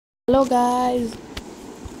Hello guys,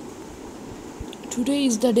 today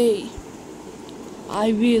is the day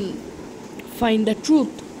I will find the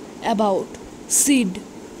truth about Seed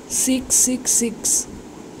 666.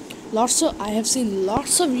 I have seen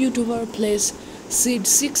lots of YouTuber plays Seed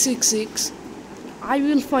 666. I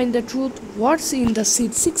will find the truth what's in the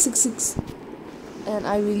Seed 666 and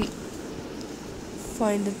I will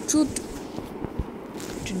find the truth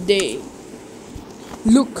today.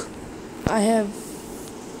 Look, I have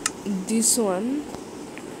this one.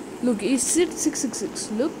 Look, it's Seed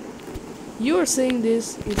 666. Look, you are saying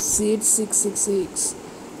this is Seed 666.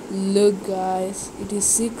 Look guys, it is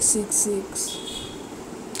 666.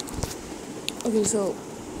 Okay, so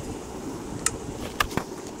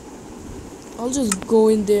I'll just go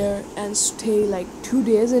in there and stay like 2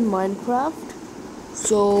 days in Minecraft.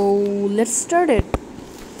 So let's start it.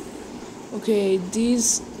 Okay,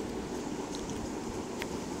 these,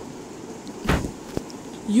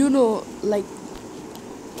 like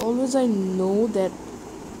always I know that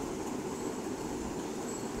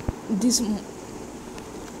this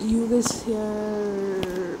you guys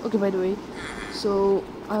here. Okay, by the way, so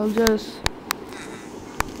I'll just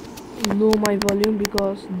lower my volume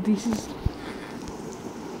because this is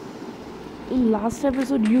in last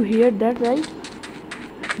episode you heard that, right?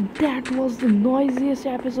 That was the noisiest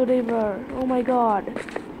episode ever. Oh my god.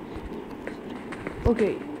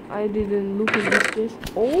 Okay, I didn't look at this place.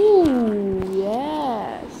 Oh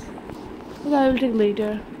yes. Okay, I will take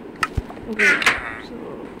later. Okay, so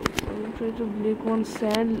I will try to click on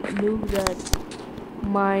sand. Look that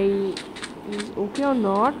my is okay or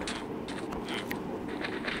not.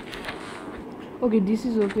 Okay, this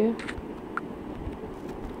is okay.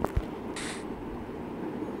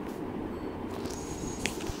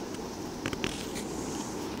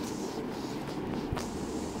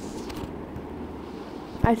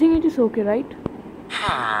 I think it is okay, right?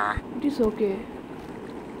 It is okay.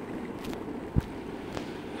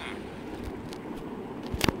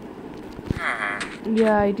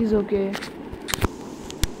 Yeah, it is okay.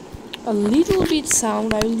 A little bit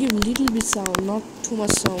sound. I will give little bit sound, not too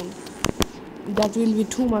much sound. That will be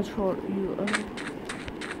too much for you.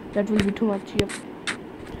 That will be too much. Yep.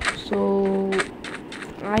 So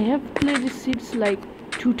I have played this seeds like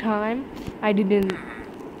 2 times. I didn't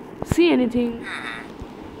see anything.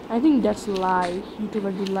 I think that's a lie.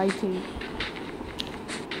 YouTuber delighting.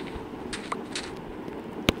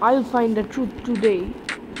 I'll find the truth today.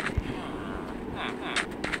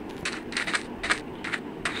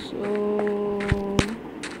 So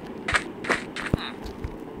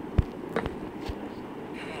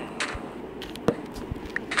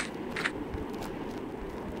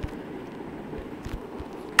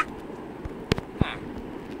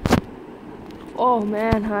oh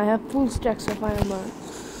man, I have full stacks of armor.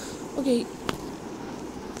 Okay,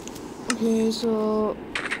 so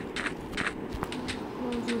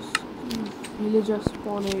I'll just villagers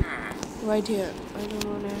spawning right here. I don't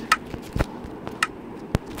wanna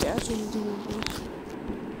catch anything with this.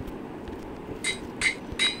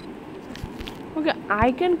 Okay,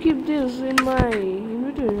 I can keep this in my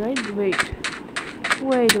inventory, right?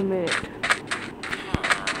 Wait a minute.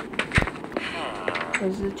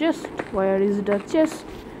 Is the chest? Where is the chest?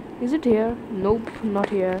 Is it here? Nope, not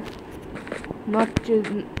here.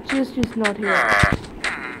 Chest is not here.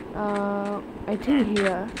 I think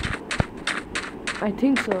here. I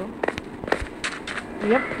think so.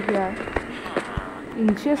 Yep, here.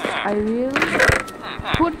 In chest, I will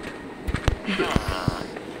put this.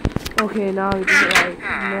 Okay, now it is right.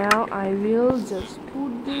 Now I will just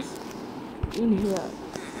put this in here.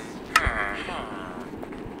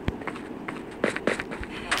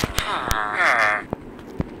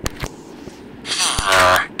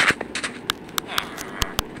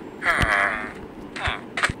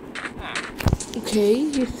 Okay,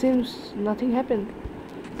 it seems nothing happened.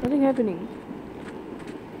 Nothing happening.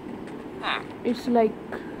 It's like,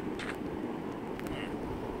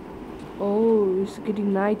 oh, it's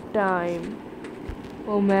getting night time.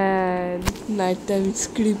 Oh man, night time is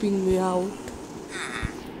creeping me out.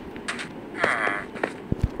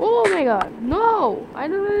 Oh my god, no! I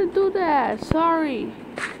don't want to do that. Sorry.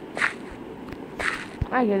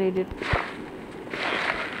 I get it.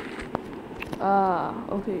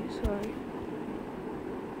 Okay, sorry.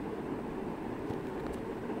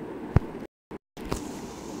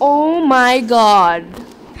 Oh my god.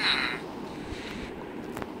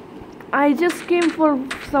 I just came for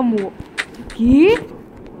some key.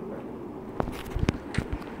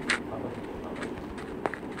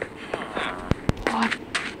 What?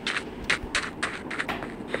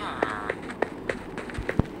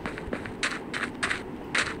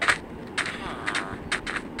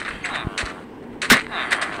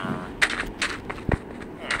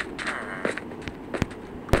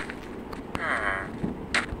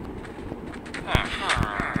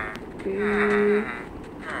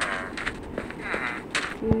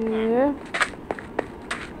 Okay.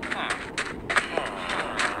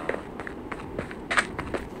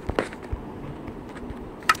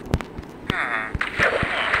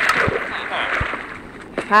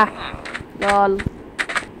 Ha! Lol.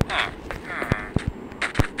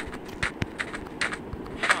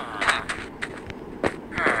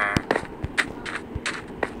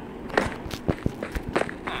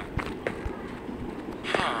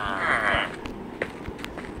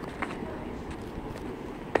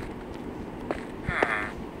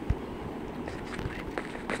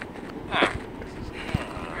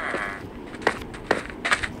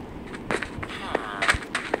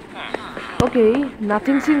 Okay,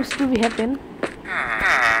 nothing seems to be happen.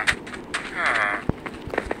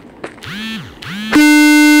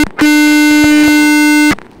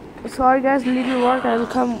 Sorry guys, little work, I will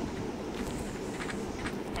come.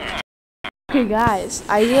 Okay guys,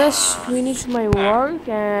 I just finished my work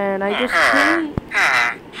and I just think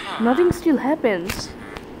nothing still happens.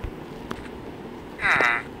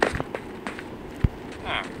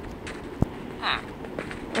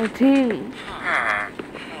 I think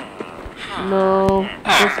no,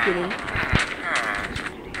 just kidding.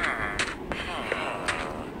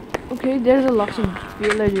 Okay, there's a lot of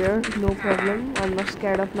villagers, no problem. I'm not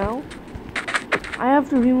scared of now. I have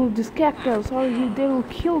to remove this cactus or they will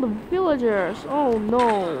kill the villagers. Oh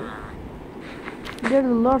no. There's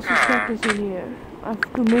lots of cactus in here. I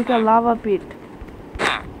have to make a lava pit.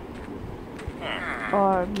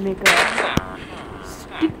 Or make a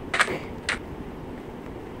stick.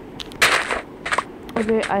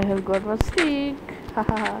 Okay, I have got one stick.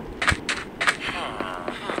 Haha.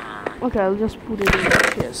 Okay, I'll just put it in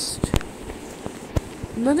the chest.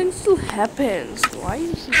 Nothing still happens. Why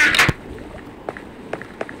is it?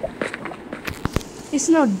 It's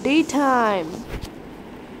now daytime.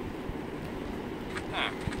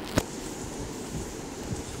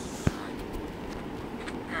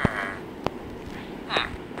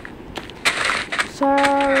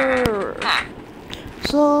 Sir.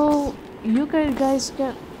 So you guys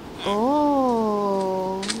can.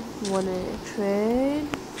 Oh, wanna trade?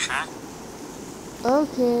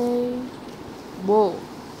 Okay. Whoa.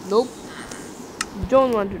 Nope.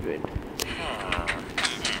 Don't want to trade.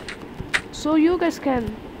 So you guys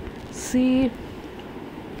can see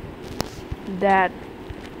that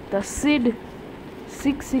the SID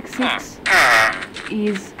 666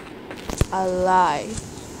 is a lie.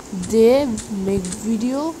 They make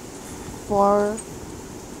video for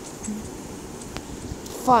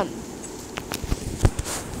fun.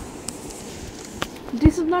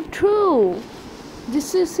 This is not true.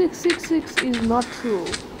 This is 666 is not true.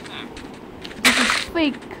 This is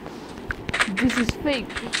fake. This is fake.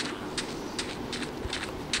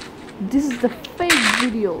 This is the fake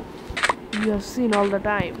video you have seen all the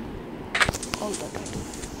time.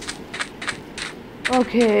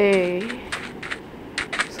 Okay.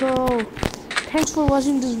 So, thanks for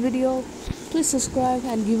watching this video. Please subscribe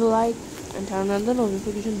and give a like and turn on the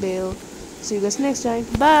notification bell. See you guys next time.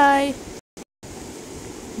 Bye.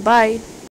 Bye.